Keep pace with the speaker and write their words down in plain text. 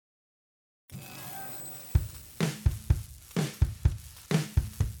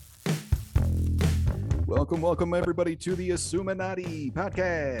Welcome everybody to the Assuminati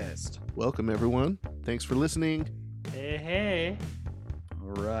podcast. Welcome everyone. Thanks for listening. Hey.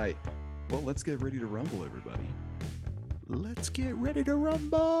 All right. Well, let's get ready to rumble, everybody. Let's get ready to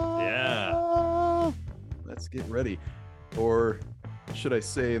rumble. Yeah. Let's get ready. Or should I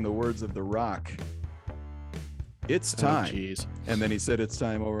say, in the words of The Rock, it's time. Oh, jeez. And then he said it's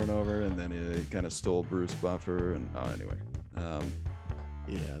time over and over, and then he kind of stole Bruce Buffer. And anyway.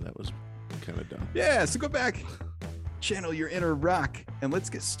 Yeah, that was kind of dumb. Yeah, so go back, channel your inner rock, and let's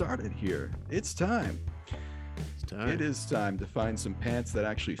get started here. It's time. It is time to find some pants that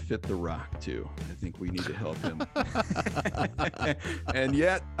actually fit the Rock too. I think we need to help him. And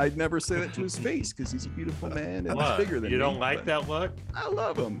yet, I'd never say that to his face because he's a beautiful man and he's bigger than me. You don't like that look? I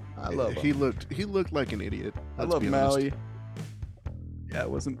love him. He looked like an idiot. I love Maui. Yeah, it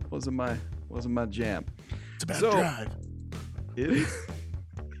wasn't my jam. It's about drive.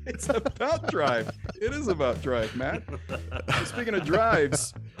 It's about drive. It is about drive, Matt. Speaking of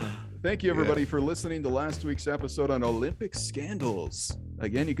drives, thank you everybody for listening to last week's episode on Olympic scandals.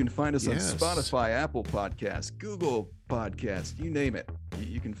 Again, you can find us on Spotify, Apple Podcasts, Google Podcasts, you name it.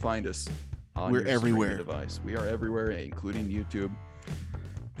 You can find us on your everywhere device. We are everywhere, including YouTube.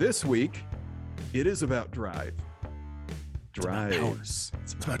 This week, it is about drive. Drives.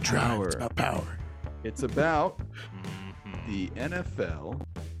 It's about drive. It's about power. It's about the NFL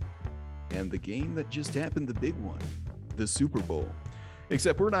and the game that just happened, the big one, the Super Bowl.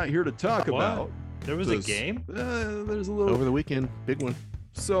 Except we're not here to talk about. There was a game? There's a little. Over the weekend, big one.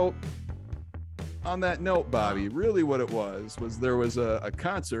 So, on that note, Bobby, really what it was there was a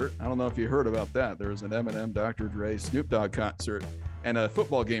concert. I don't know if you heard about that. There was an Eminem, Dr. Dre, Snoop Dogg concert, and a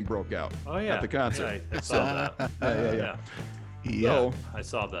football game broke out at the concert. Yeah, I saw that. Yeah. So, I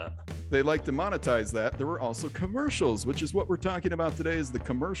saw that. They like to monetize that. There were also commercials, which is what we're talking about today, is the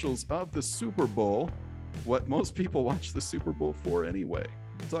commercials of the Super Bowl. What most people watch the Super Bowl for anyway.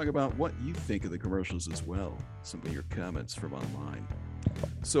 We'll talk about what you think of the commercials as well. Some of your comments from online.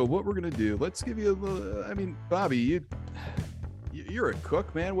 So what we're going to do, let's give you a little, Bobby, you're a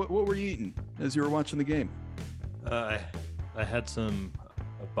cook, man. What were you eating as you were watching the game? I had some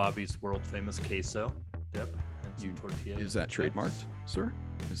of Bobby's world famous queso dip and some tortillas. Is that trademarked, sir?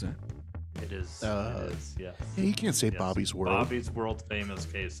 Is that? It is, yes. Yeah, you can't say Bobby's world. Bobby's world famous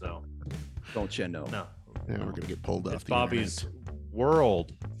queso. Don't you know? No. Yeah, we're going to get pulled off the Bobby's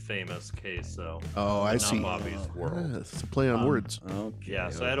world famous queso. Oh, I see. Not Bobby's world. Yeah, it's a play on words. Okay. Yeah,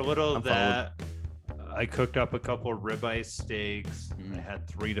 so I had a little of that. I cooked up a couple of ribeye steaks. Mm. I had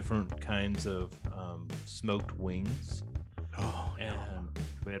 3 different kinds of smoked wings. Oh, and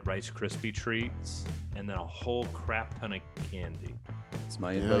we had Rice Krispie treats, and then a whole crap ton of candy.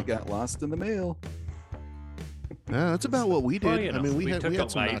 My invite got lost in the mail. Yeah, that's about what we did. Well, you know, we took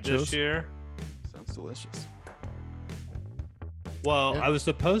had some light nachos this year. Sounds delicious. Well, I was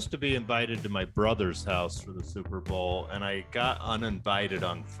supposed to be invited to my brother's house for the Super Bowl, and I got uninvited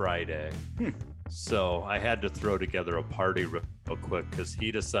on Friday. So I had to throw together a party real quick because he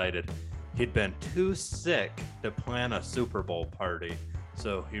decided he'd been too sick to plan a Super Bowl party.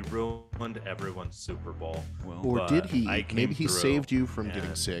 So he ruined everyone's Super Bowl. Well, Or did he? Maybe he saved you from and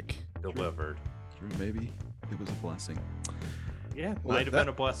getting sick. Delivered. Maybe it was a blessing. Yeah, Well, might have been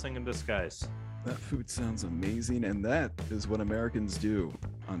a blessing in disguise. That food sounds amazing, and that is what Americans do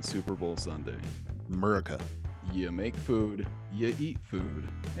on Super Bowl Sunday. America. You make food, you eat food,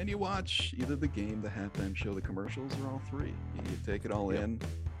 and you watch either the game, the halftime show, the commercials, or all three. You take it all in.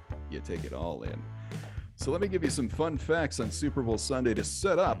 You take it all in. So let me give you some fun facts on Super Bowl Sunday to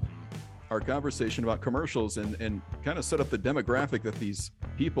set up our conversation about commercials and kind of set up the demographic that these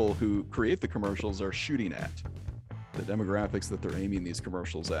people who create the commercials are shooting at, the demographics that they're aiming these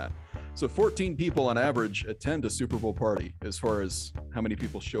commercials at. So 14 people on average attend a Super Bowl party as far as how many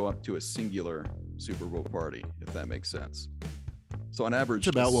people show up to a singular Super Bowl party, if that makes sense. So on average,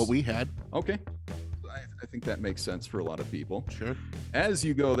 It's about what we had. Okay. I think that makes sense for a lot of people. Sure. As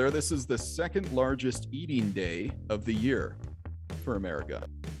you go there, this is the second largest eating day of the year for America.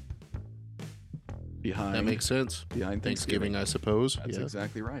 That makes sense. Behind Thanksgiving, I suppose. That's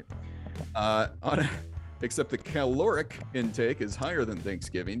exactly right. Except the caloric intake is higher than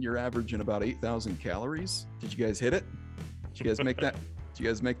Thanksgiving. You're averaging about 8,000 calories. Did you guys hit it? Did you guys make that? Did you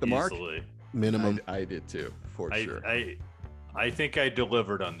guys make the mark? Easily. Minimum. I did too, for sure. I think I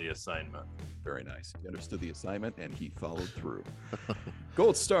delivered on the assignment. Very nice. He understood the assignment and he followed through.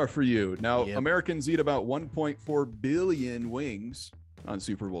 Gold star for you. Now, Americans eat about 1.4 billion wings on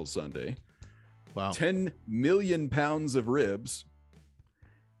Super Bowl Sunday. Wow. 10 million pounds of ribs,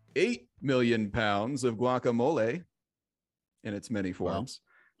 8 million pounds of guacamole in its many forms,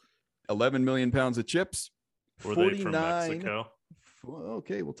 11 million pounds of chips. Were they from Mexico?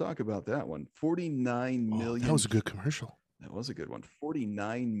 Okay, we'll talk about that one. 49 million. That was a good commercial. That was a good one.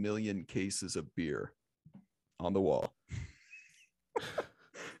 49 million cases of beer on the wall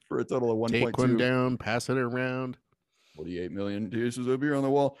for a total of 1.2. Take one down, pass it around. 48 million cases of beer on the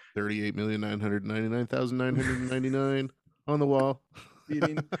wall. 38,999,999 on the wall.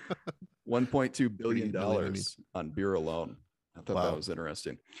 Feeding $1.2 billion billion, on beer alone. I thought Wow. that was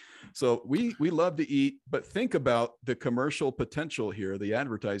interesting. So we love to eat, but think about the commercial potential here, the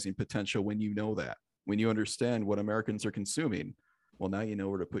advertising potential when you know that, when you understand what Americans are consuming. Well, now you know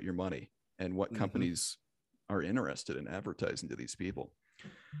where to put your money and what companies are interested in advertising to these people.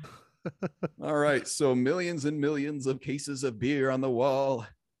 All right. So millions and millions of cases of beer on the wall.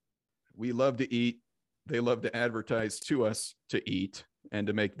 We love to eat. They love to advertise to us to eat and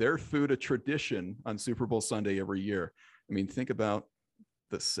to make their food a tradition on Super Bowl Sunday every year. I mean, think about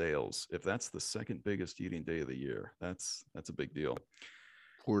the sales. If that's the second biggest eating day of the year, that's a big deal.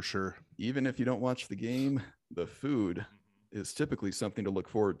 For sure. Even if you don't watch the game, the food is typically something to look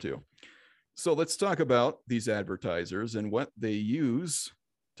forward to. So let's talk about these advertisers and what they use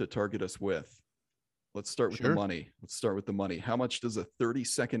to target us with. Let's start with the money. Let's start with the money. How much does a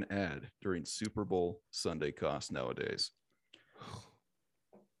 30-second ad during Super Bowl Sunday cost nowadays?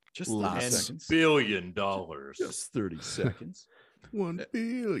 Just 30 seconds. $10 billion. Just 30 seconds. 1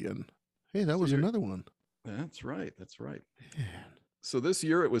 billion. Hey, that was another one. That's right. That's right. Man. So this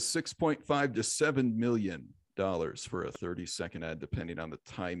year it was $6.5 to $7 million for a 30-second ad, depending on the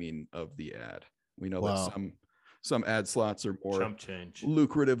timing of the ad. We know that some ad slots are more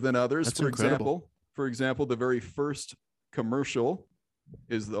lucrative than others. That's incredible. For example, the very first commercial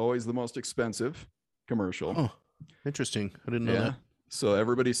is always the most expensive commercial. Oh, interesting. I didn't know that. So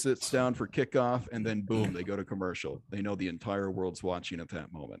everybody sits down for kickoff and then boom, they go to commercial. They know the entire world's watching at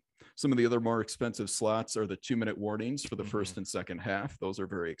that moment. Some of the other more expensive slots are the 2-minute warnings for the first and second half. Those are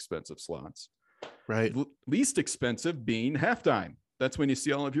very expensive slots. Right. Least expensive being halftime. That's when you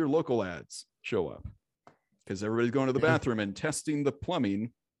see all of your local ads show up because everybody's going to the bathroom and testing the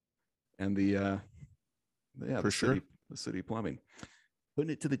plumbing and the city plumbing,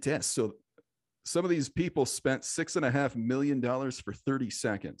 putting it to the test. So some of these people spent $6.5 million for 30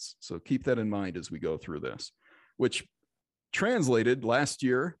 seconds. So keep that in mind as we go through this, which translated last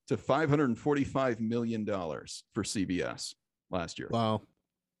year to $545 million for CBS last year. Wow.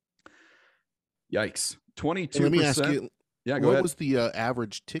 Yikes. 22%. Let me ask you, go ahead. What was the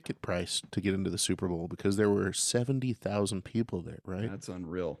average ticket price to get into the Super Bowl? Because there were 70,000 people there, right? That's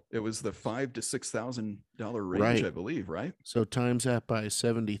unreal. It was the $5,000 to $6,000 range, I believe, right? So times that by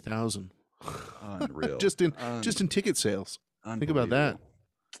 70,000. Unreal. just in ticket sales. Think about that.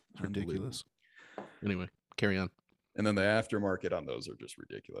 It's ridiculous. Anyway, carry on. And then the aftermarket on those are just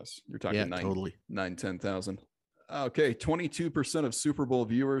ridiculous. You're talking totally 10,000. Okay, 22% of Super Bowl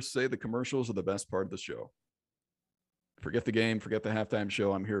viewers say the commercials are the best part of the show. Forget the game, forget the halftime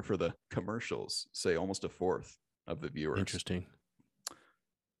show. I'm here for the commercials. Say almost a fourth of the viewers. Interesting.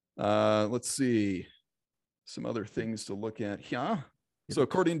 Let's see. Some other things to look at here. So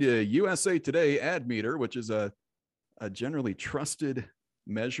according to USA Today Ad Meter, which is a generally trusted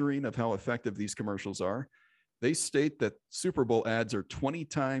measuring of how effective these commercials are, they state that Super Bowl ads are 20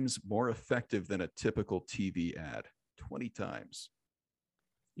 times more effective than a typical TV ad. 20 times.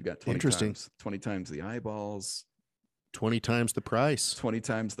 You got 20 times the eyeballs. 20 times the price. 20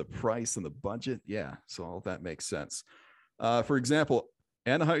 times the price and the budget. Yeah, so all that makes sense. For example,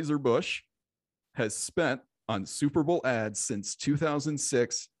 Anheuser-Busch has spent on Super Bowl ads since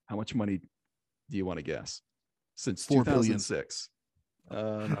 2006. How much money do you want to guess? Since 2006.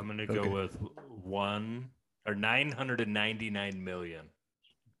 I'm going to go with 999 million.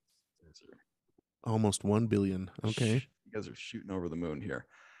 Almost 1 billion. Okay. You guys are shooting over the moon here.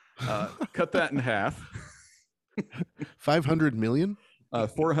 Cut that in half. 500 million?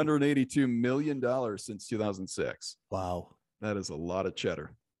 $482 million since 2006. Wow. That is a lot of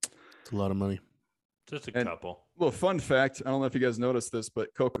cheddar. It's a lot of money. Just a couple. Well, fun fact, I don't know if you guys noticed this,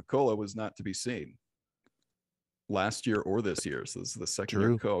 but Coca-Cola was not to be seen last year or this year. So this is the second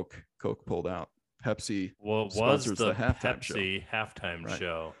year Coke pulled out. Pepsi sponsors the Pepsi halftime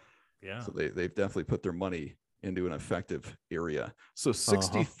show. Yeah. So they've definitely put their money into an effective area. So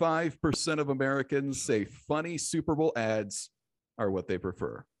 65% of Americans say funny Super Bowl ads are what they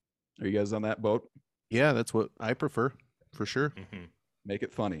prefer. Are you guys on that boat? Yeah, that's what I prefer, for sure. Mm-hmm. Make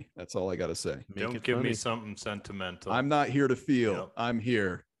it funny. That's all I got to say. Don't give me something sentimental. I'm not here to feel. Yep. I'm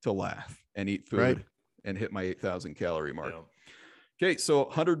here to laugh and eat food and hit my 8,000 calorie mark. Yep. Okay, so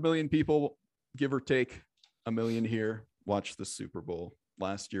 100 million people, give or take a million here, watch the Super Bowl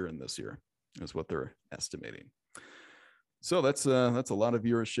last year and this year is what they're estimating. So that's a lot of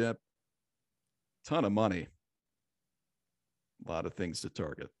viewership, ton of money, a lot of things to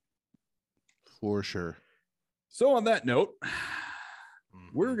target. For sure. So on that note,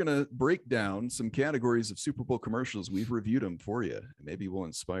 we're going to break down some categories of Super Bowl commercials. We've reviewed them for you. Maybe we'll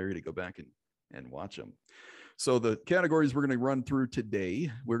inspire you to go back and watch them. So the categories we're going to run through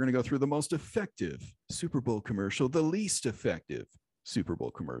today, we're going to go through the most effective Super Bowl commercial, the least effective Super Bowl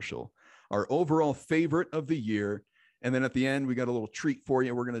commercial, our overall favorite of the year. And then at the end, we got a little treat for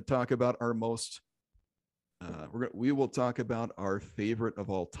you. We're going to talk about our we will talk about our favorite of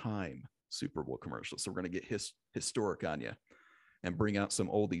all time Super Bowl commercials. So we're going to get historic on you and bring out some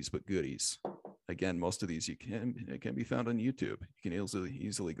oldies but goodies. Again, most of these can be found on YouTube. You can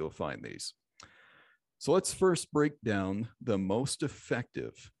easily go find these. So let's first break down the most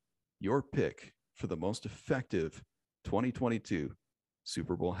effective, your pick for the most effective 2022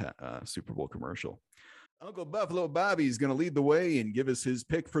 Super Bowl commercial. Uncle Buffalo Bobby is going to lead the way and give us his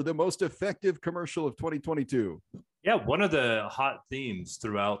pick for the most effective commercial of 2022. Yeah, one of the hot themes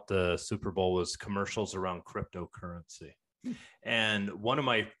throughout the Super Bowl was commercials around cryptocurrency. And one of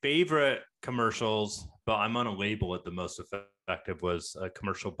my favorite commercials, but I'm going to label it the most effective, was a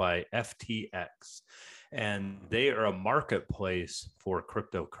commercial by FTX. And they are a marketplace for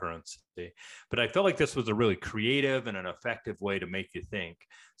cryptocurrency. But I felt like this was a really creative and an effective way to make you think.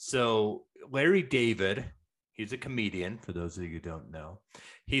 So Larry David, he's a comedian, for those of you who don't know.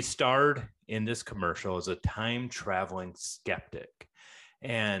 He starred in this commercial as a time-traveling skeptic.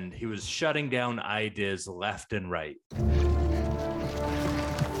 And he was shutting down ideas left and right.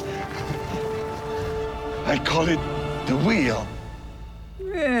 I call it the wheel.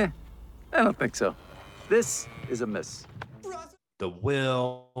 I don't think so. This is a miss. The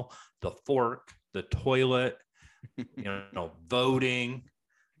will, the fork, the toilet, voting,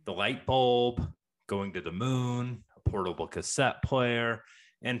 the light bulb, going to the moon, a portable cassette player.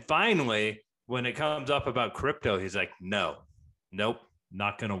 And finally, when it comes up about crypto, he's like, nope,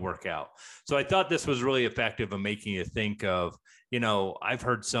 not going to work out. So I thought this was really effective in making you think of, I've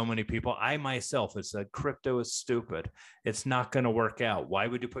heard so many people, I myself have said crypto is stupid. It's not going to work out. Why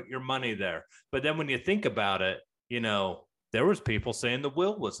would you put your money there? But then when you think about it, there was people saying the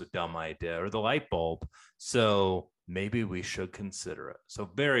will was a dumb idea or the light bulb. So maybe we should consider it. So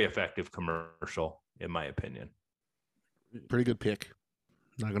very effective commercial, in my opinion. Pretty good pick.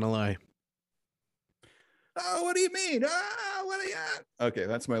 Not going to lie. Oh, what do you mean? What do you? Okay,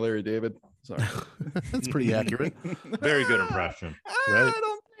 that's my Larry David. Sorry. That's pretty accurate. Very good impression. Right? I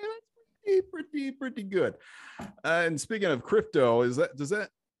don't think that's pretty good. And speaking of crypto, is that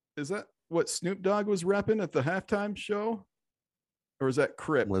what Snoop Dogg was repping at the halftime show? Or is that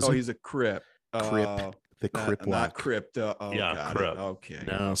Crip? He's a Crip. Crip. The Crip walk. Not Crypto. Oh, yeah, Crip. Okay.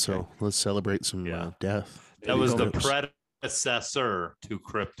 No, so let's celebrate some death. That was the predecessor to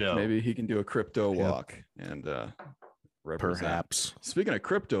crypto. Maybe he can do a crypto walk and represent. Perhaps. Speaking of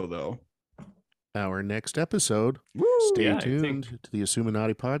crypto, though, our next episode. Stay tuned to the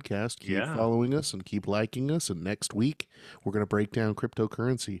Assuminati podcast. Keep following us and keep liking us. And next week, we're going to break down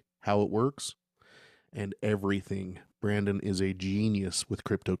cryptocurrency, how it works, and everything. Brandon is a genius with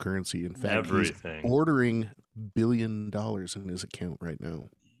cryptocurrency. In fact, he's ordering $1 billion in his account right now.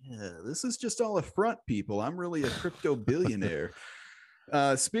 Yeah, this is just all a front, people. I'm really a crypto billionaire.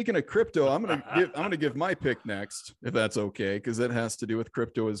 Speaking of crypto, I'm gonna give my pick next, if that's okay, because it has to do with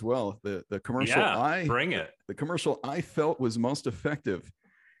crypto as well. The commercial the commercial I felt was most effective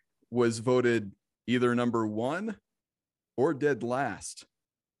was voted either number one or dead last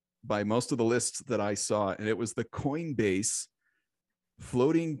by most of the lists that I saw, and it was the Coinbase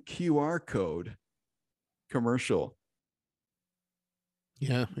floating QR code commercial.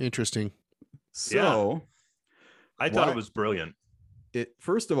 Yeah, interesting. So I thought it was brilliant.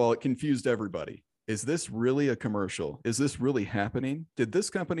 First of all, it confused everybody. Is this really a commercial? Is this really happening? Did this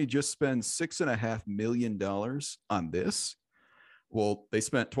company just spend $6.5 million on this? Well, they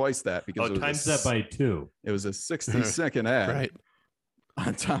spent twice that because it was times that by 2. It was a 60-second ad right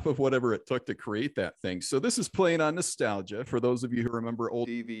on top of whatever it took to create that thing. So this is playing on nostalgia. For those of you who remember old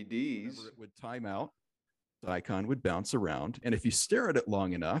DVDs, it would time out. The icon would bounce around. And if you stare at it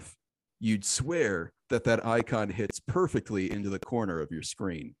long enough, you'd swear that icon hits perfectly into the corner of your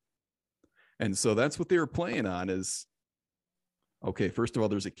screen. And so that's what they were playing on is, okay, first of all,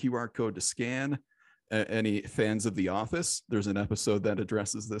 there's a QR code to scan. Any fans of The Office, there's an episode that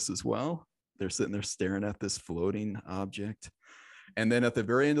addresses this as well. They're sitting there staring at this floating object. And then at the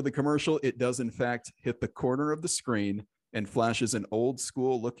very end of the commercial, it does in fact hit the corner of the screen and flashes an old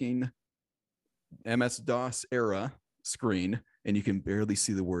school looking MS-DOS era screen, and you can barely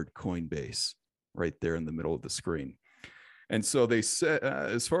see the word Coinbase right there in the middle of the screen. And so they said,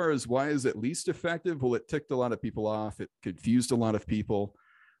 as far as why is it least effective? Well, it ticked a lot of people off. It confused a lot of people.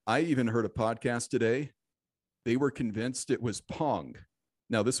 I even heard a podcast today. They were convinced it was Pong.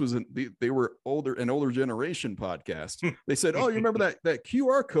 Now, this was they were an older generation podcast. They said, "Oh, you remember that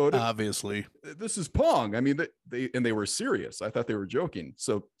QR code? Obviously, this is Pong." I mean, they were serious. I thought they were joking.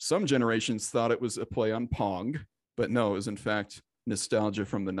 So some generations thought it was a play on Pong, but no, it was in fact nostalgia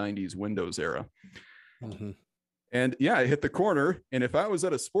from the '90s Windows era. Mm-hmm. And yeah, I hit the corner. And if I was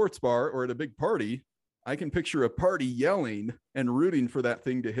at a sports bar or at a big party, I can picture a party yelling and rooting for that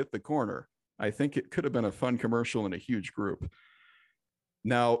thing to hit the corner. I think it could have been a fun commercial in a huge group.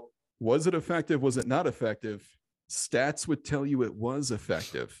 Now, was it effective? Was it not effective? Stats would tell you it was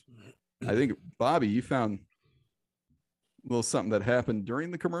effective. I think, Bobby, you found a little something that happened during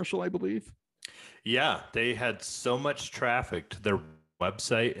the commercial, I believe. Yeah, they had so much traffic to their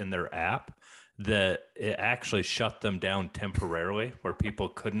website and their app that it actually shut them down temporarily, where people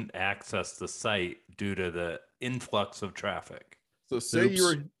couldn't access the site due to the influx of traffic. So say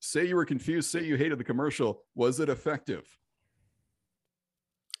you were confused, say you hated the commercial. Was it effective?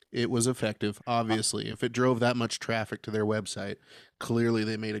 It was effective, obviously. If it drove that much traffic to their website, clearly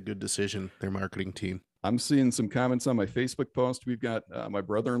they made a good decision, their marketing team. I'm seeing some comments on my Facebook post. We've got my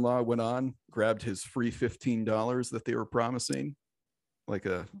brother-in-law went on, grabbed his free $15 that they were promising, like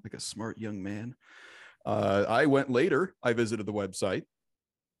a smart young man. I went later. I visited the website.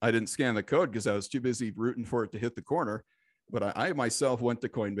 I didn't scan the code because I was too busy rooting for it to hit the corner. But I myself went to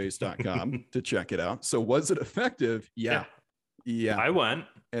Coinbase.com to check it out. So was it effective? Yeah. I went.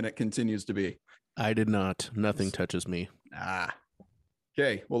 And it continues to be. I did not. Nothing touches me.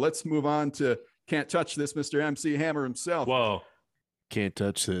 Okay. Well, let's move on to Can't Touch This, Mr. MC Hammer himself. Whoa. Can't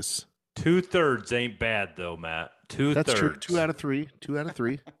touch this. 2/3 ain't bad, though, Matt. 2/3. That's true. 2 out of 3. 2 out of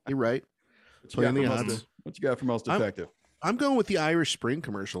 3. You're right. What you got for most effective? I'm going with the Irish Spring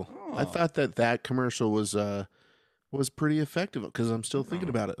commercial. Oh. I thought that commercial was pretty effective because I'm still thinking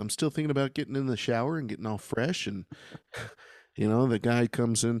about it. I'm still thinking about getting in the shower and getting all fresh. And, the guy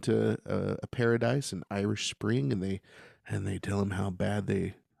comes into a paradise in Irish Spring and they tell him how bad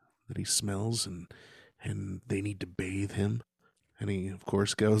that he smells and they need to bathe him. And he, of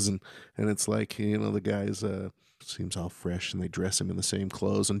course, goes and it's like, the guy's seems all fresh and they dress him in the same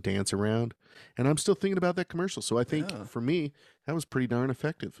clothes and dance around. And I'm still thinking about that commercial. So I think for me, that was pretty darn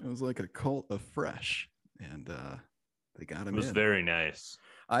effective. It was like a cult of fresh. And they got him in. It was very nice.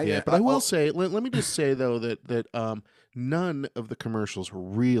 But I will say, let me just say, though, that none of the commercials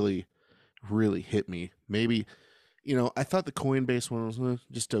really, really hit me. Maybe, I thought the Coinbase one was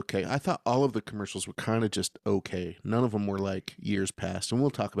just okay. I thought all of the commercials were kind of just okay. None of them were like years past. And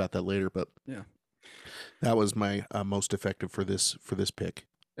we'll talk about that later. But yeah, that was my most effective for this pick.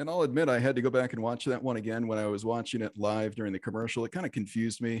 And I'll admit, I had to go back and watch that one again when I was watching it live during the commercial. It kind of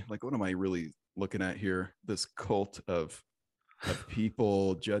confused me. Like, what am I really looking at here? This cult of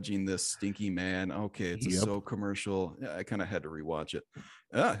people judging this stinky man. Okay, it's a soap commercial. Yeah, I kind of had to rewatch it.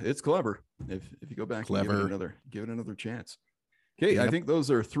 It's clever. If you go back and give it another chance. Okay, I think those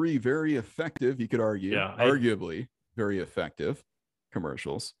are 3 very effective, you could argue, arguably very effective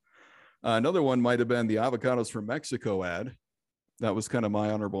commercials. Another one might have been the Avocados from Mexico ad. That was kind of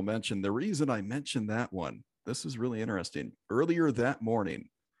my honorable mention. The reason I mentioned that one, this is really interesting. Earlier that morning,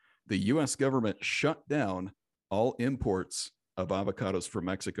 the U.S. government shut down all imports of avocados from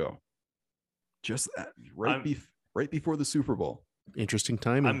Mexico. Just that, right before the Super Bowl. Interesting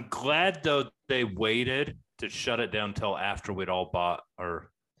timing. I'm glad, though, they waited to shut it down until after we'd all bought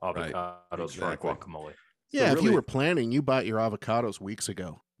our avocados for our guacamole. Yeah, so if you were planning, you bought your avocados weeks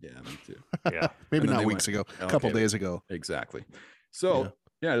ago. Yeah, me too. Yeah, maybe not weeks ago, a couple days ago. Exactly. So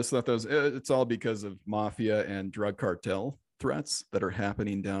I just thought it's all because of mafia and drug cartel threats that are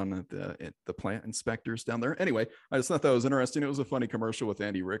happening down at the plant inspectors down there. Anyway, I just thought that was interesting. It was a funny commercial with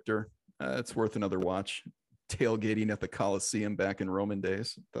Andy Richter. It's worth another watch. Tailgating at the Coliseum back in Roman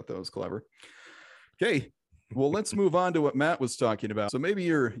days. Thought that was clever. Okay. Well, let's move on to what Matt was talking about. So maybe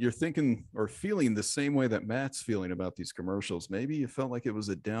you're thinking or feeling the same way that Matt's feeling about these commercials. Maybe you felt like it was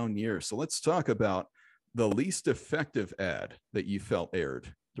a down year. So let's talk about the least effective ad that you felt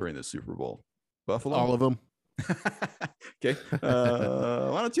aired during the Super Bowl. Buffalo? All of them. Okay.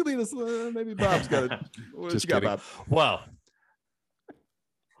 Why don't you lead us? Maybe Bob's got it. What you got, Bob? Well,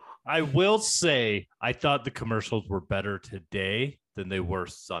 I will say I thought the commercials were better today than they were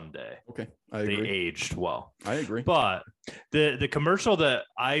Sunday. Okay, I agree. They aged well. I agree. But the commercial that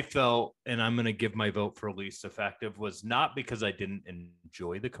I felt, and I'm going to give my vote for least effective, was not because I didn't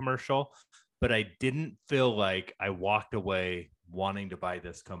enjoy the commercial, but I didn't feel like I walked away wanting to buy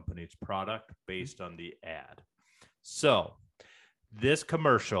this company's product based on the ad. So this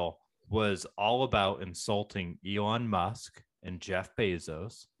commercial was all about insulting Elon Musk and Jeff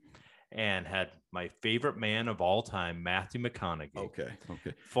Bezos, and had my favorite man of all time, Matthew McConaughey, Okay.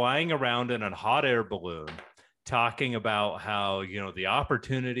 flying around in a hot air balloon, talking about how, the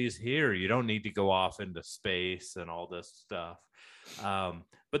opportunities here, you don't need to go off into space and all this stuff.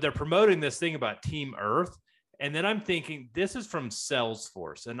 But they're promoting this thing about Team Earth. And then I'm thinking, this is from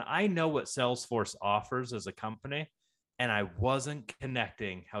Salesforce. And I know what Salesforce offers as a company. And I wasn't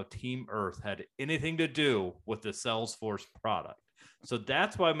connecting how Team Earth had anything to do with the Salesforce product. So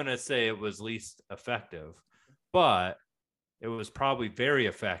that's why I'm going to say it was least effective. But it was probably very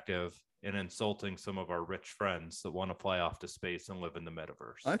effective in insulting some of our rich friends that want to fly off to space and live in the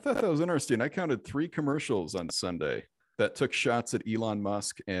metaverse. I thought that was interesting. I counted 3 commercials on Sunday that took shots at Elon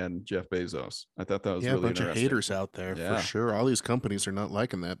Musk and Jeff Bezos. I thought that was really a bunch interesting. of haters out there for sure. All these companies are not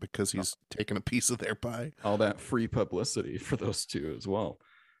liking that because he's taking a piece of their pie. All that free publicity for those two as well.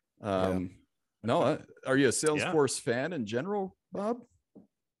 No, are you a Salesforce fan in general, Bob?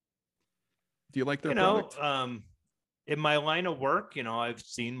 Do you like their product? In my line of work, I've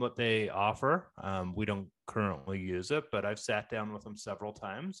seen what they offer. We don't currently use it, but I've sat down with them several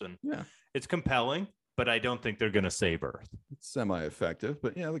times, and it's compelling, but I don't think they're going to save Earth. It's semi-effective,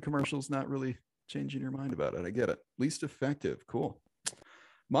 but the commercial's not really changing your mind about it. I get it. Least effective. Cool.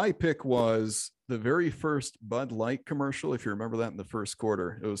 My pick was the very first Bud Light commercial. If you remember that in the first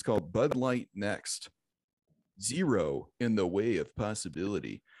quarter, it was called Bud Light Next. Zero in the way of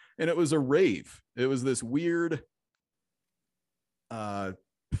possibility. And it was a rave. It was this weird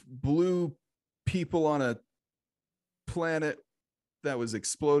blue people on a planet that was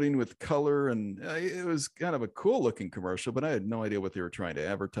exploding with color, and it was kind of a cool looking commercial, but I had no idea what they were trying to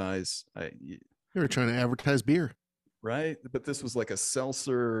advertise. They were trying to advertise beer, right? But this was like a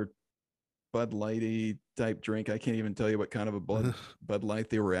seltzer Bud Lighty type drink. I can't even tell you what kind of a Bud Light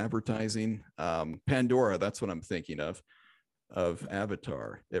they were advertising. Pandora, that's what I'm thinking of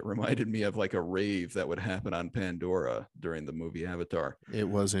Avatar. It reminded me of like a rave that would happen on Pandora during the movie Avatar. It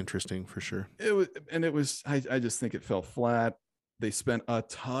was interesting for sure. I just think it fell flat. They spent a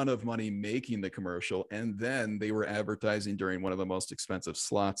ton of money making the commercial, and then they were advertising during one of the most expensive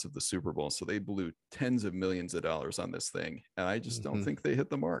slots of the Super Bowl. So they blew tens of millions of dollars on this thing. And I just don't think they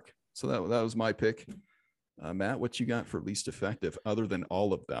hit the mark. So that was my pick. Matt, what you got for least effective other than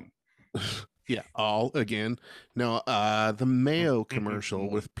all of them? All again. No, the Mayo commercial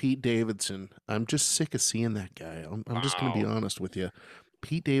with Pete Davidson. I'm just sick of seeing that guy. I'm just going to be honest with you.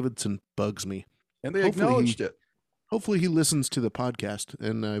 Pete Davidson bugs me. And they acknowledged it. Hopefully he listens to the podcast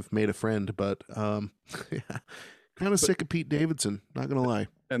and I've made a friend, but kind of sick of Pete Davidson, not going to lie.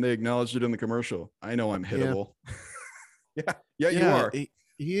 And they acknowledged it in the commercial. I know I'm hittable. Yeah, you are.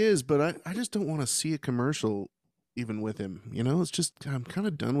 He is, but I just don't want to see a commercial even with him. It's just, I'm kind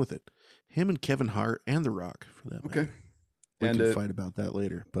of done with it. Him and Kevin Hart and The Rock, for that matter. Okay. We can fight about that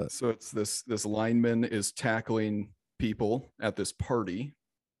later. But so it's this lineman is tackling people at this party,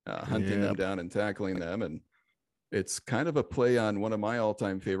 hunting them down and tackling them. And it's kind of a play on one of my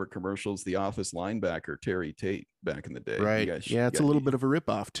all-time favorite commercials, The Office linebacker, Terry Tate, back in the day. Right. It's a little bit of a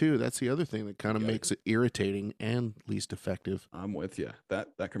ripoff, too. That's the other thing that kind of makes it irritating and least effective. I'm with you. That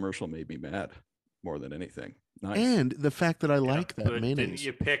commercial made me mad more than anything. Nice. And the fact that I like that mayonnaise. Didn't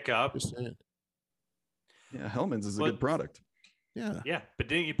you pick up? Yeah, Hellman's is a good product. Yeah, but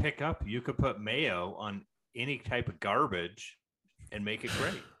didn't you pick up? You could put mayo on any type of garbage and make it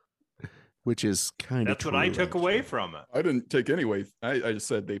great. Which is kind of That's what I took away from it. I didn't take any. I just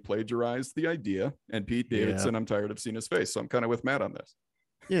said they plagiarized the idea, and Pete Davidson, I'm tired of seeing his face, so I'm kind of with Matt on this.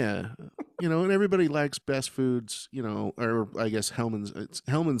 Yeah. And everybody likes Best Foods, or I guess Hellman's. It's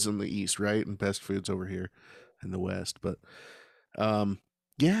Hellman's in the East, right? And Best Foods over here in the West. But kind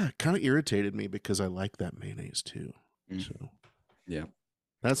of irritated me because I like that mayonnaise too. So yeah,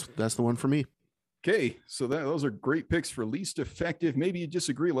 that's the one for me. Okay, so those are great picks for least effective. Maybe you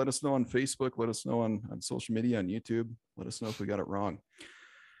disagree. Let us know on Facebook. Let us know on social media, on YouTube. Let us know if we got it wrong.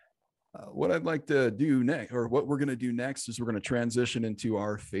 What I'd like to do next, or what we're going to do next, is we're going to transition into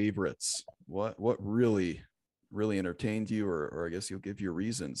our favorites. What really, really entertained you, or I guess you'll give your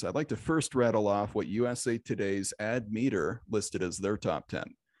reasons. I'd like to first rattle off what USA Today's Ad Meter listed as their top 10.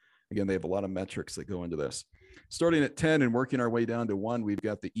 Again, they have a lot of metrics that go into this. Starting at 10 and working our way down to 1, we've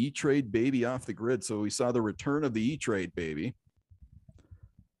got the E-Trade baby off the grid. So we saw the return of the E-Trade baby.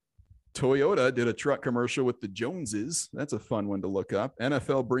 Toyota did a truck commercial with the Joneses. That's a fun one to look up.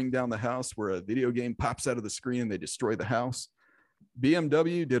 NFL Bring Down the House, where a video game pops out of the screen and they destroy the house.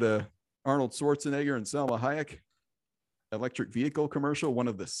 BMW did a Arnold Schwarzenegger and Salma Hayek electric vehicle commercial, one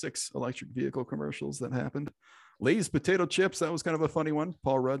of the 6 electric vehicle commercials that happened. Lay's potato chips, that was kind of a funny one.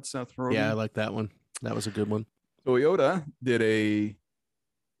 Paul Rudd, Seth Rogen. Yeah, I like that one. That was a good one. Toyota did a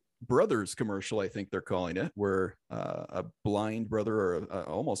brothers commercial, I think they're calling it, where a blind brother or a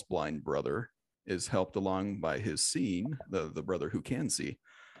almost blind brother is helped along by his seeing, the brother who can see,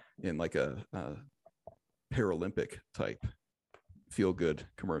 in like a Paralympic type feel good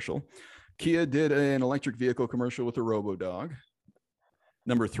commercial. Kia did an electric vehicle commercial with a robo-dog.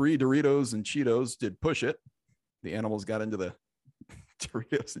 Number 3, Doritos and Cheetos did Push It. The animals got into the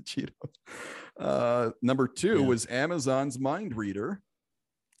Doritos and Cheetos. Number 2 was Amazon's Mind Reader.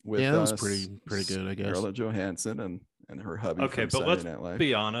 With, that was pretty good, I guess. Scarlett Johansson and her hubby. Okay, but let's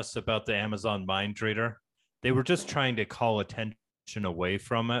be honest about the Amazon Mind Reader. They were just trying to call attention away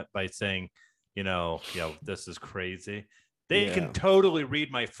from it by saying, this is crazy. They can totally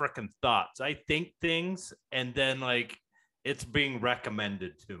read my freaking thoughts. I think things, and then like it's being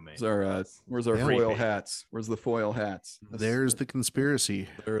recommended to me. Where's our foil hats? Where's the foil hats? There's the conspiracy.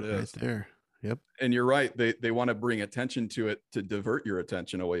 There it is. Right there. Yep. And you're right. They want to bring attention to it to divert your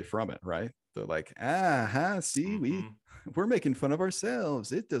attention away from it, right? They're like, see, we're making fun of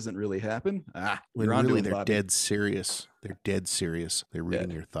ourselves. It doesn't really happen. When really they're dead serious. They're dead serious. They're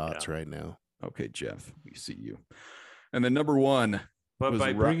reading your thoughts right now. Okay, Jeff, we see you. And then number 1. But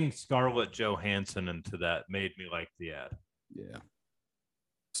by bringing Scarlett Johansson into that made me like the ad. Yeah.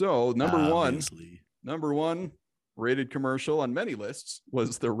 So number one rated commercial on many lists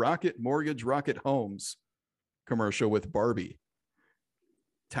was the Rocket Mortgage Rocket Homes commercial with Barbie.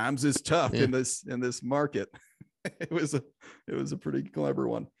 Times is tough in this market. It was a pretty clever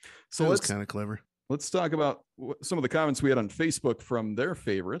one. So that's kind of clever. Let's talk about some of the comments we had on Facebook from their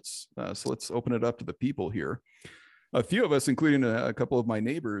favorites. So let's open it up to the people here. A few of us, including a couple of my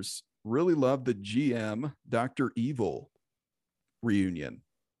neighbors, really loved the GM Dr. Evil reunion.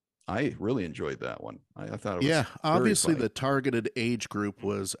 I really enjoyed that one. I thought it was obviously the targeted age group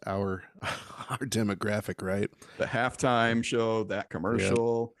was our demographic, right? The halftime show, that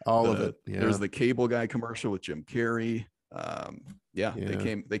commercial, all of it. Yeah. There's the cable guy commercial with Jim Carrey.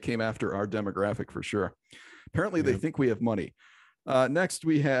 They came after our demographic for sure. Apparently they think we have money. Next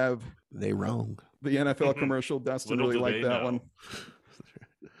we have they wrong. The NFL commercial. Dustin really liked that one.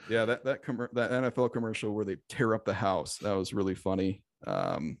 Yeah, that NFL commercial where they tear up the house. That was really funny.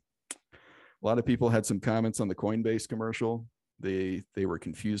 A lot of people had some comments on the Coinbase commercial. They were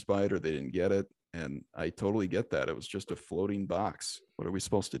confused by it or they didn't get it. And I totally get that. It was just a floating box. What are we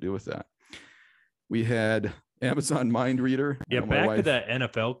supposed to do with that? We had Amazon Mind Reader. Yeah, back to that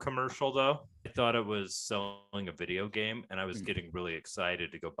NFL commercial, though. I thought it was selling a video game, and I was getting really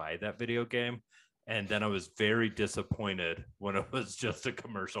excited to go buy that video game. And then I was very disappointed when it was just a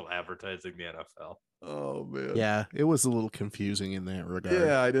commercial advertising the NFL. Oh, man. Yeah, it was a little confusing in that regard.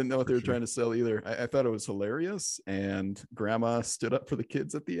 Yeah, I didn't know what they were trying to sell either. I thought it was hilarious. And grandma stood up for the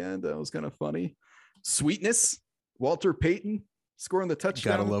kids at the end. That was kind of funny. Sweetness, Walter Payton scoring the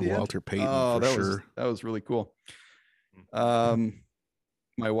touchdown. Gotta love Walter Payton for sure. That was really cool.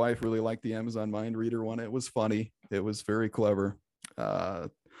 My wife really liked the Amazon Mind Reader one. It was funny. It was very clever.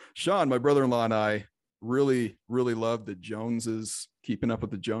 Sean, my brother-in-law, and I really, really loved the Joneses, Keeping Up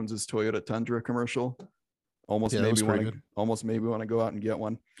with the Joneses Toyota Tundra commercial. Almost made me want to go out and get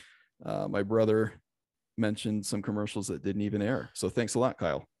one. My brother mentioned some commercials that didn't even air. So thanks a lot,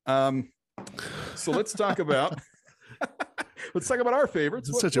 Kyle. So let's talk about our favorites.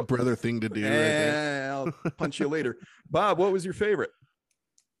 It's such a brother thing to do. I'll punch you later. Bob, what was your favorite?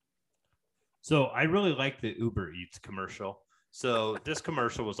 So I really liked the Uber Eats commercial. So this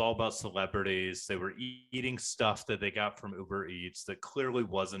commercial was all about celebrities. They were eating stuff that they got from Uber Eats that clearly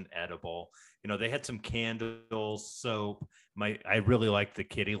wasn't edible. They had some candles, soap. I really liked the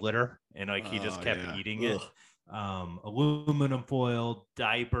kitty litter, and he just kept eating it. Aluminum foil,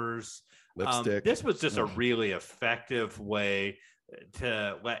 diapers, lipstick. This was just a really effective way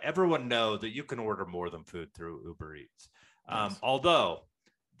to let everyone know that you can order more than food through Uber Eats. Nice. Although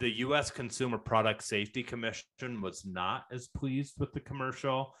the U.S. Consumer Product Safety Commission was not as pleased with the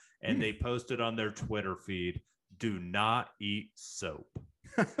commercial, and they posted on their Twitter feed, "Do not eat soap."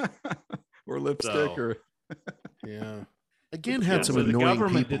 Or lipstick or yeah. Again, had some annoying people. The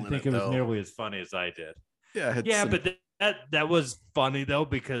government didn't think it was nearly as funny as I did. Yeah, but that was funny though,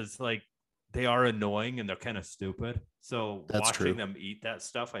 because they are annoying and they're kind of stupid. So watching them eat that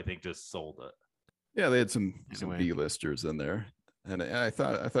stuff, I think, just sold it. Yeah, they had some B-listers in there. And I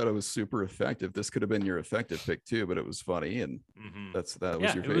thought it was super effective. This could have been your effective pick too, but it was funny, and that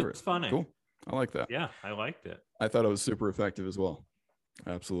was your favorite. It was funny. Cool. I like that. Yeah, I liked it. I thought it was super effective as well.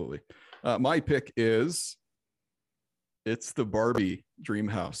 Absolutely. My pick is it's the Barbie Dream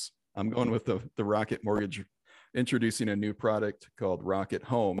House. I'm going with the Rocket Mortgage introducing a new product called Rocket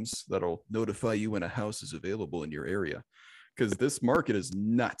Homes that'll notify you when a house is available in your area. Because this market is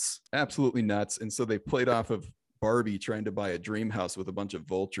nuts, absolutely nuts. And so they played off of Barbie trying to buy a dream house with a bunch of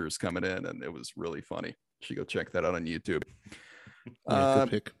vultures coming in, and it was really funny. You should go check that out on YouTube. Good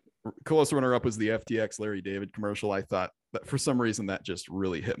pick. Close runner-up was the FTX Larry David commercial. I thought that for some reason that just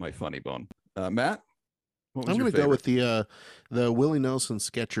really hit my funny bone. Matt, what was I'm going to go with the Willie Nelson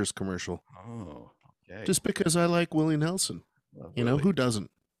Skechers commercial. Oh, okay. Just because I like Willie Nelson. You know, who doesn't?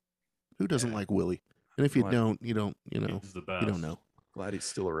 Who doesn't Yeah. like Willie? And if you don't, you know, He's the best. you don't know. Glad he's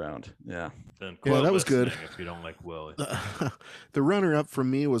still around. Yeah. Then Yeah, that was good. If you don't like Willie. The runner-up for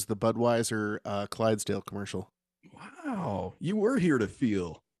me was the Budweiser Clydesdale commercial. Wow. You were here to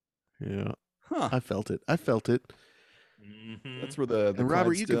feel. Yeah. Huh. I felt it. Mm-hmm. That's where the And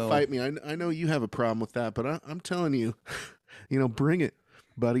Robert, you can Clydesdale- fight me. I know you have a problem with that, but I'm telling you, bring it,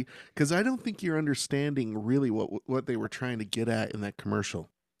 buddy. Because I don't think you're understanding really what they were trying to get at in that commercial.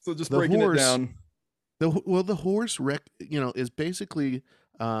 So just the breaking horse- it down. The horse is basically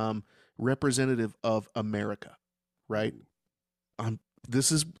representative of America, right?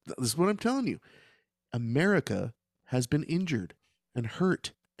 This is what I'm telling you. America has been injured and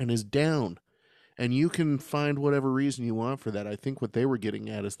hurt and is down. And you can find whatever reason you want for that. I think what they were getting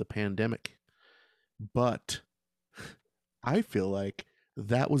at is the pandemic. But I feel like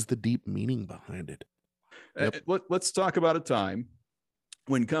that was the deep meaning behind it. Yep. Let's talk about a time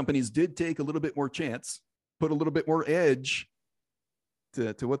when companies did take a little bit more chance, put a little bit more edge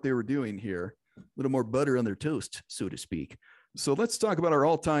to what they were doing here, a little more butter on their toast, so to speak. So let's talk about our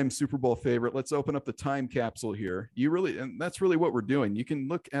all-time Super Bowl favorite. Let's open up the time capsule here. And that's really what we're doing. You can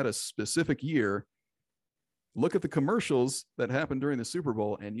look at a specific year, look at the commercials that happened during the Super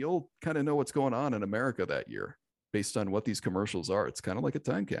Bowl, and you'll kind of know what's going on in America that year based on what these commercials are. It's kind of like a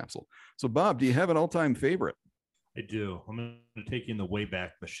time capsule. So Bob, do you have an all-time favorite? I do. I'm going to take you in the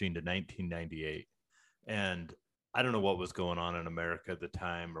Wayback Machine to 1998. And I don't know what was going on in America at the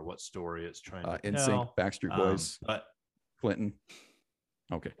time or what story it's trying to NSYNC, tell. Backstreet Boys, But Clinton.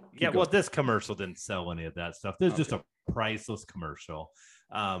 Okay. yeah, Keep well, going. this commercial didn't sell any of that stuff. This is just a priceless commercial.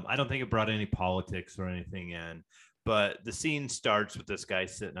 I don't think it brought any politics or anything in, but the scene starts with this guy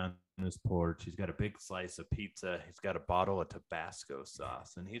sitting on his porch. He's got a big slice of pizza. He's got a bottle of Tabasco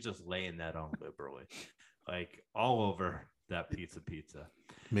sauce, and he's just laying that on liberally, like all over that pizza.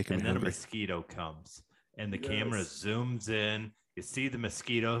 Making And me then a hungry. mosquito comes, and the camera zooms in. You see the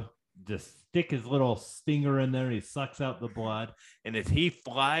mosquito just stick his little stinger in there. He sucks out the blood, and as he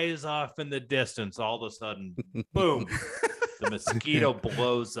flies off in the distance, all of a sudden, boom, the mosquito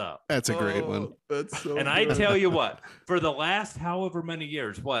blows up. That's a great one. That's so And I good. tell you what, for the last however many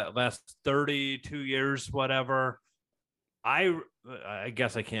years, last 32 years, whatever, I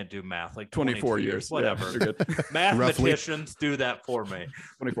guess I can't do math, like 24 22 years. whatever. Yeah, you're good. Mathematicians do that for me.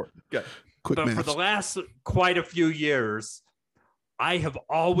 24. Good. Quick But for maths. the last quite a few years, I have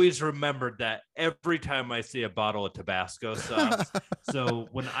always remembered that every time I see a bottle of Tabasco sauce. So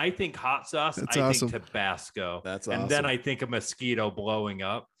when I think hot sauce, That's I awesome. think Tabasco. That's And awesome. then I think a mosquito blowing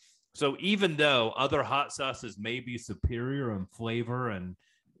up. So even though other hot sauces may be superior in flavor and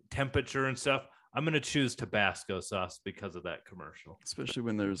temperature and stuff, I'm going to choose Tabasco sauce because of that commercial. Especially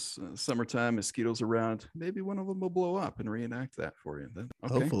when there's summertime, mosquitoes around. Maybe one of them will blow up and reenact that for you. Then,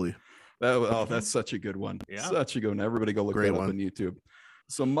 okay. Hopefully. That's such a good one. Yeah. Such a good one. Everybody go look Great that up one. on YouTube.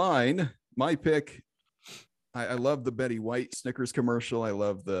 So my pick, I love the Betty White Snickers commercial. I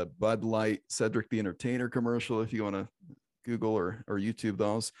love the Bud Light Cedric the Entertainer commercial. If you want to Google or YouTube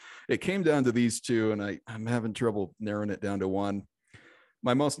those, it came down to these two, and I'm having trouble narrowing it down to one.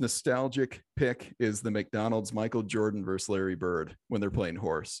 My most nostalgic pick is the McDonald's Michael Jordan versus Larry Bird when they're playing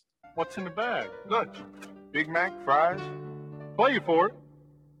horse. What's in the bag? Lunch. Big Mac, fries. Play you for it.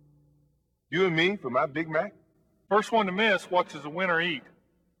 You and me for my Big Mac. First one to miss watches the winner eat.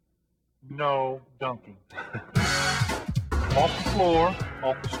 No dunking. Off the floor,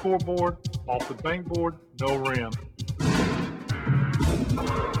 off the scoreboard, off the bank board, no rim.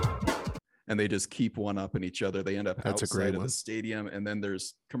 And they just keep one up in each other. They end up That's a outside great of one. the stadium. And then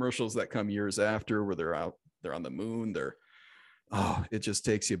there's commercials that come years after where they're on the moon. It just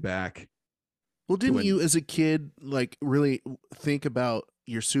takes you back. Well, didn't when- you as a kid like really think about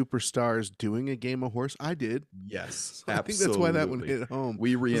your superstars doing a game of horse? I did. Yes, I think that's why that one absolutely. hit home.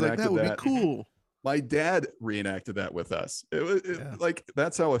 We I was reenacted like, that would that. be cool. My dad reenacted that with us. Yeah. Like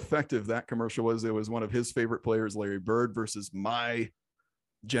that's how effective that commercial was. It was one of his favorite players, Larry Bird, versus my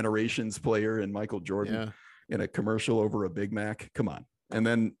generation's player and Michael Jordan Yeah. in a commercial over a Big Mac. Come on. And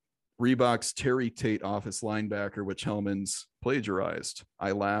then Reebok's Terry Tate office linebacker, which Hellman's plagiarized.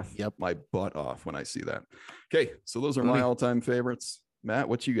 I laugh my butt off when I see that. Okay, so those are my all-time favorites. Matt,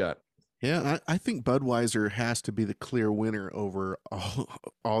 what you got? Yeah, I think Budweiser has to be the clear winner over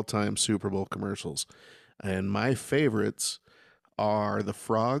all-time Super Bowl commercials. And my favorites are the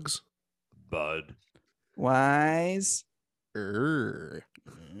Frogs. Bud. Wise. Wow.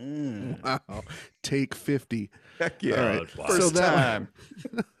 Take 50. Heck yeah. All right. First time.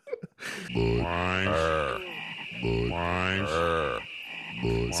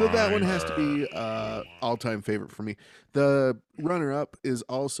 So that one has to be all-time favorite for me. The runner-up is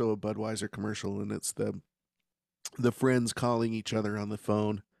also a Budweiser commercial, and it's the friends calling each other on the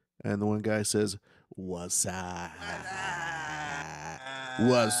phone, and the one guy says, "Wassup?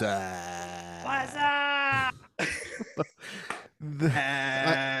 Wassup? Wassup?"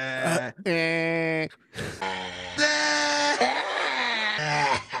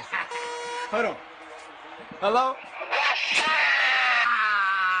 Hold on. Hello?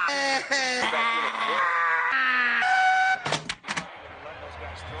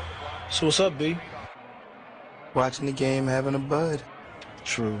 So what's up, B? Watching the game, having a bud.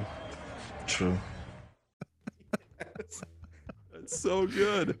 True. That's so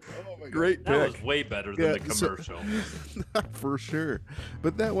good. Oh my God. Great pick. That was way better than the commercial. For sure.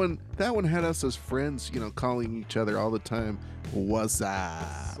 But that one had us as friends, calling each other all the time. What's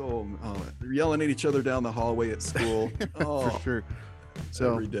up? So they're yelling at each other down the hallway at school. For sure.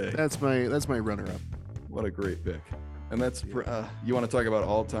 So every day. That's my runner-up. What a great pick. And that's you want to talk about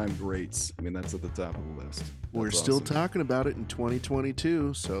all-time greats. I mean, that's at the top of the list. We're still talking about it in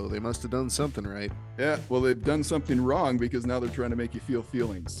 2022, so they must have done something right. Yeah, well, they've done something wrong because now they're trying to make you feel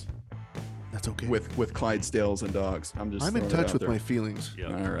feelings. That's okay. With Clydesdales and dogs. I'm in touch with my feelings.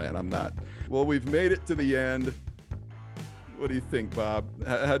 Yep. All right, I'm not. Well, we've made it to the end. What do you think, Bob?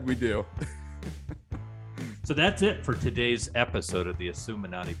 How'd we do? So that's it for today's episode of the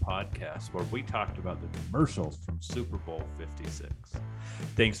Assuminati podcast, where we talked about the commercials from Super Bowl 56.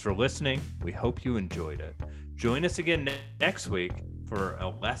 Thanks for listening. We hope you enjoyed it. Join us again next week for a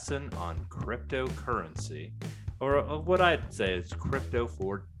lesson on cryptocurrency, or what I'd say is crypto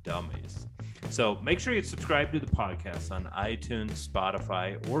for dummies. So make sure you subscribe to the podcast on iTunes,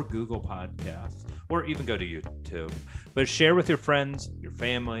 Spotify, or Google Podcasts, or even go to YouTube. But share with your friends, your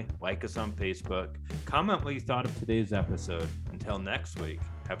family, like us on Facebook, comment what you thought of today's episode. Until next week,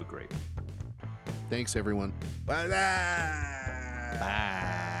 have a great one. Thanks, everyone. Bye.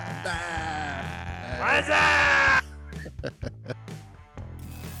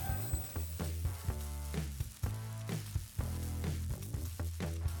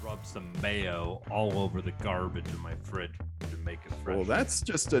 Rub some mayo all over the garbage in my fridge to make it fresh. Well, that's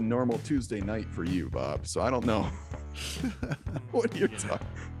just a normal Tuesday night for you, Bob. So I don't know. What are you talking?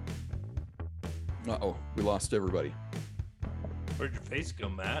 Uh-oh, we lost everybody. Where'd your face go,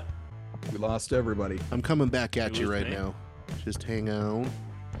 Matt? We lost everybody. I'm coming back at you right me? now. Just hang on.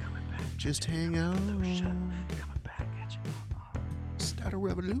 Just hang on. Coming back at you. Start a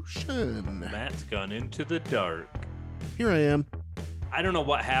revolution. Matt's gone into the dark. Here I am. I don't know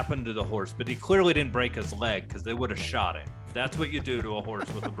what happened to the horse, but he clearly didn't break his leg because they would have shot him. That's what you do to a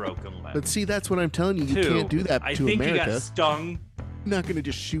horse with a broken leg. But see, that's what I'm telling you. You Two, can't do that I to think America. he got stung. You're not going to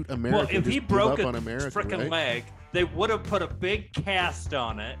just shoot America. Well, if just he give broke up a on America, freaking right? leg, they would have put a big cast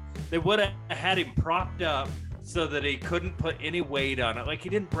on it. They would have had him propped up so that he couldn't put any weight on it. Like, he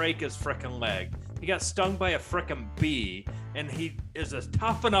didn't break his freaking leg. He got stung by a freaking bee, and he is a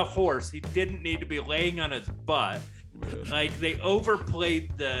tough enough horse. He didn't need to be laying on his butt. Like, they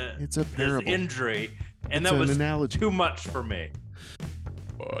overplayed It's a his parable. injury, and It's that an was analogy. too much for me.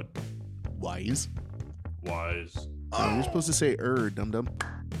 Bud. Wise. Wise. Oh, you're supposed to say dum-dum.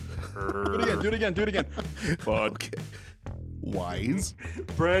 Do it again. Bud. Okay. Wise.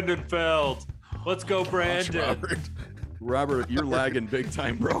 Brandon Feld. Let's go, Brandon. Robert, you're lagging big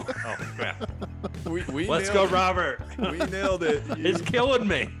time, bro. Oh, crap. We Let's nailed go, it. Robert. We nailed it. It's killing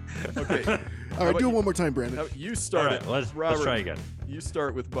me. Okay. All right, do it one more time, Brandon. You start it. All right, let's try again. You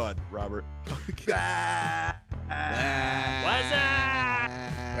start with Bud, Robert. What's up?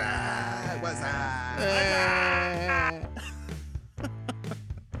 What's up?